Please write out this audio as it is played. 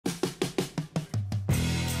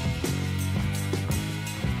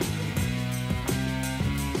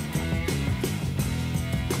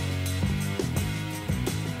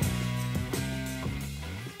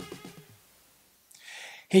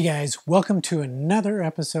Hey guys, welcome to another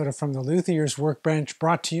episode of From the Luthier's Workbench,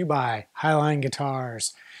 brought to you by Highline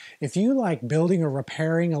Guitars. If you like building or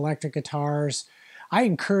repairing electric guitars, I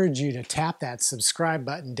encourage you to tap that subscribe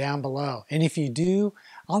button down below. And if you do,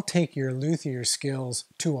 I'll take your luthier skills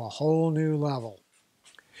to a whole new level.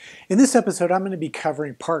 In this episode, I'm going to be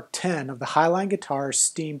covering part 10 of the Highline Guitars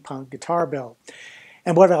Steampunk guitar build.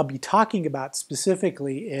 And what I'll be talking about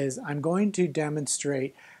specifically is I'm going to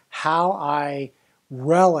demonstrate how I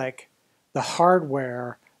relic the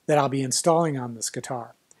hardware that I'll be installing on this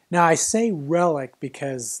guitar. Now I say relic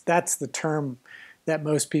because that's the term that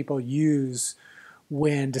most people use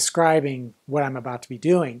when describing what I'm about to be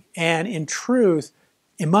doing. And in truth,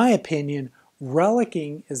 in my opinion,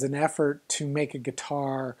 relicking is an effort to make a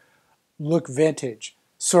guitar look vintage,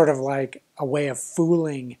 sort of like a way of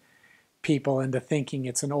fooling people into thinking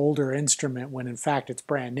it's an older instrument when in fact it's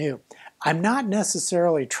brand new. I'm not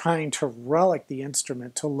necessarily trying to relic the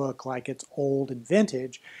instrument to look like it's old and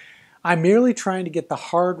vintage. I'm merely trying to get the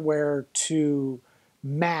hardware to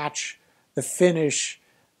match the finish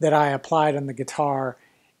that I applied on the guitar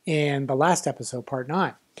in the last episode, part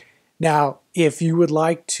 9. Now, if you would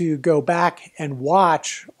like to go back and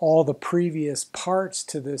watch all the previous parts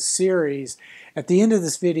to this series, at the end of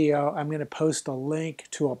this video, I'm going to post a link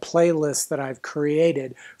to a playlist that I've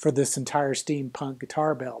created for this entire steampunk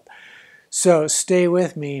guitar build. So stay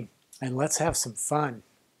with me and let's have some fun.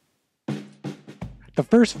 The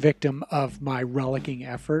first victim of my relicking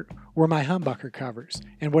effort were my humbucker covers.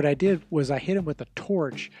 And what I did was I hit them with a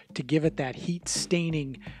torch to give it that heat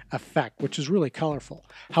staining effect, which is really colorful.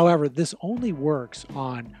 However, this only works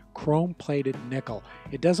on chrome plated nickel.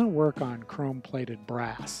 It doesn't work on chrome plated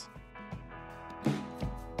brass.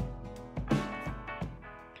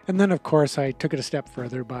 And then of course I took it a step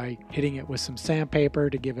further by hitting it with some sandpaper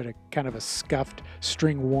to give it a kind of a scuffed,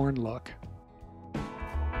 string worn look.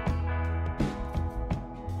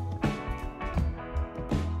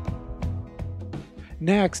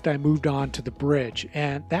 Next, I moved on to the bridge,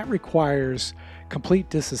 and that requires complete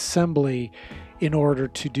disassembly in order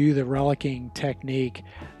to do the relicking technique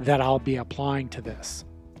that I'll be applying to this.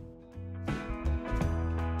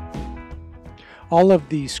 All of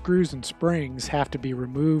the screws and springs have to be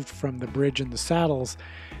removed from the bridge and the saddles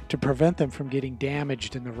to prevent them from getting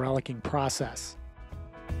damaged in the relicking process.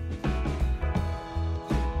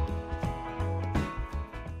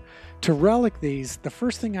 To relic these, the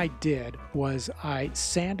first thing I did was I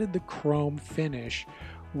sanded the chrome finish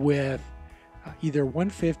with either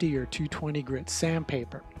 150 or 220 grit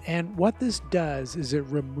sandpaper. And what this does is it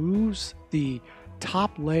removes the top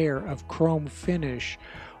layer of chrome finish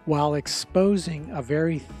while exposing a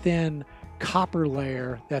very thin copper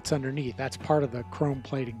layer that's underneath. That's part of the chrome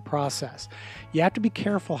plating process. You have to be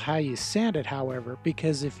careful how you sand it, however,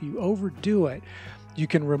 because if you overdo it, you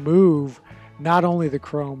can remove not only the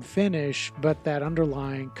chrome finish, but that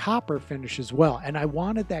underlying copper finish as well. And I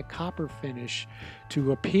wanted that copper finish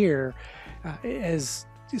to appear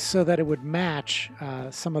so that it would match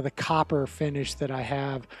some of the copper finish that I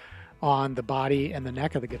have on the body and the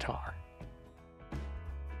neck of the guitar.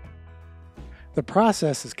 The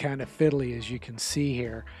process is kind of fiddly, as you can see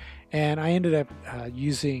here, and I ended up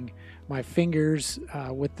using my fingers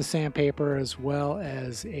with the sandpaper as well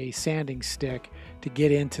as a sanding stick to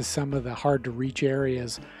get into some of the hard to reach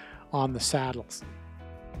areas on the saddles.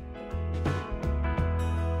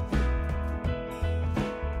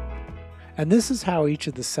 And this is how each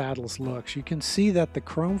of the saddles looks. You can see that the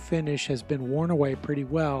chrome finish has been worn away pretty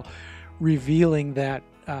well, revealing that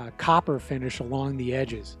copper finish along the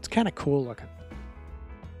edges. It's kind of cool looking.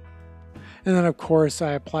 And then of course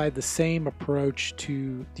I applied the same approach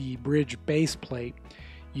to the bridge base plate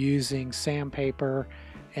using sandpaper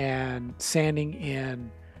and sanding in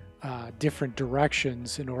different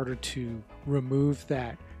directions in order to remove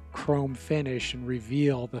that chrome finish and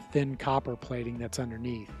reveal the thin copper plating that's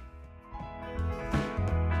underneath.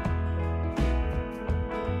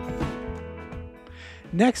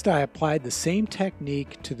 Next, I applied the same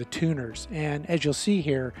technique to the tuners, and as you'll see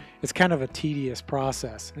here, it's kind of a tedious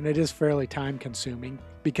process, and it is fairly time consuming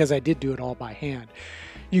because I did do it all by hand.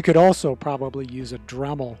 You could also probably use a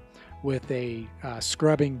Dremel with a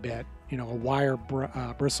scrubbing bit, a wire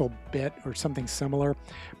bristle bit or something similar,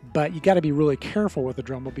 but you got to be really careful with the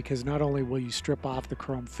Dremel because not only will you strip off the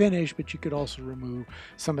chrome finish, but you could also remove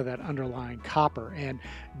some of that underlying copper. And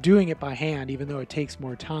doing it by hand, even though it takes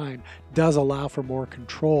more time, does allow for more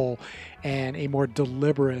control and a more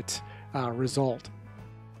deliberate result.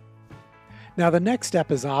 Now the next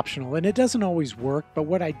step is optional, and it doesn't always work, but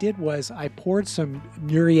what I did was I poured some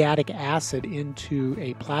muriatic acid into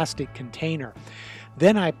a plastic container.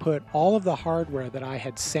 Then I put all of the hardware that I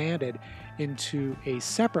had sanded into a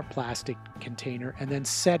separate plastic container and then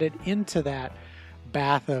set it into that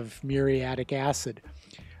bath of muriatic acid.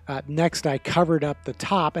 Next, I covered up the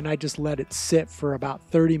top and I just let it sit for about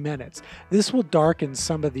 30 minutes. This will darken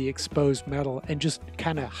some of the exposed metal and just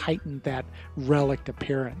kind of heighten that relic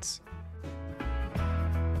appearance.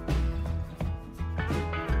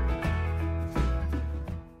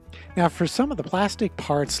 Now, for some of the plastic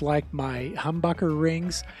parts like my humbucker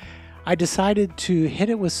rings, I decided to hit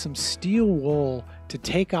it with some steel wool to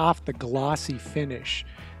take off the glossy finish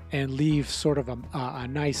and leave sort of a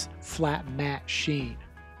nice flat matte sheen.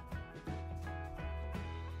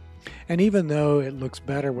 And even though it looks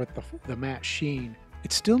better with the matte sheen,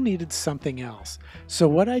 it still needed something else. So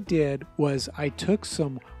what I did was I took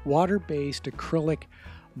some water-based acrylic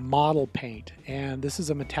model paint, and this is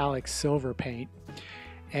a metallic silver paint,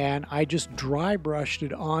 and I just dry brushed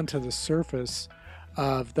it onto the surface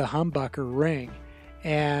of the humbucker ring.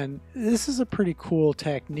 And this is a pretty cool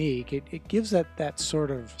technique. It gives that sort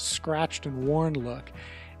of scratched and worn look.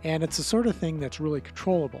 And it's the sort of thing that's really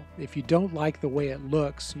controllable. If you don't like the way it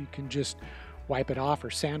looks, you can just wipe it off or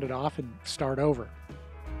sand it off and start over.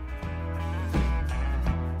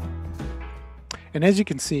 And as you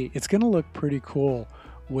can see, it's going to look pretty cool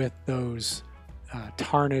with those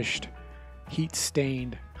tarnished,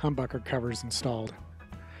 heat-stained humbucker covers installed.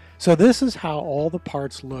 So this is how all the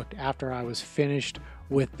parts looked after I was finished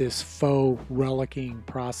with this faux relicing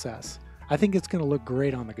process. I think it's going to look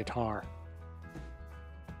great on the guitar.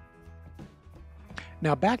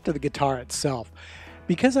 Now back to the guitar itself.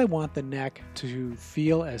 Because I want the neck to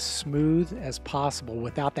feel as smooth as possible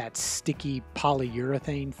without that sticky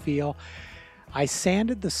polyurethane feel, I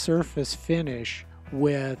sanded the surface finish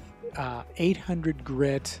with 800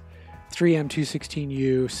 grit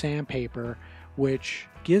 3M216U sandpaper, which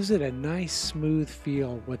gives it a nice smooth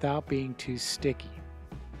feel without being too sticky.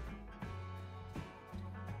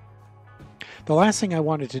 The last thing I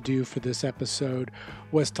wanted to do for this episode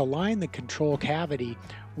was to line the control cavity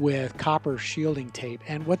with copper shielding tape.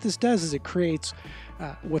 And what this does is it creates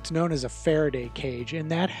what's known as a Faraday cage,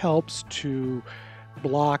 and that helps to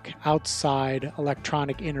block outside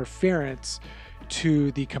electronic interference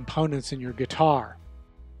to the components in your guitar.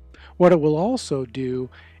 What it will also do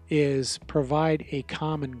is provide a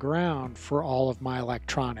common ground for all of my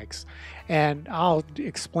electronics. And I'll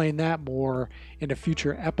explain that more in a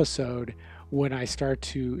future episode when I start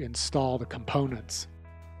to install the components.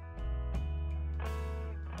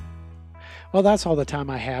 Well, that's all the time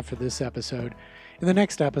I have for this episode. In the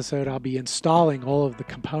next episode, I'll be installing all of the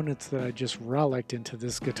components that I just reliced into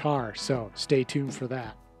this guitar, so stay tuned for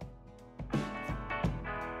that.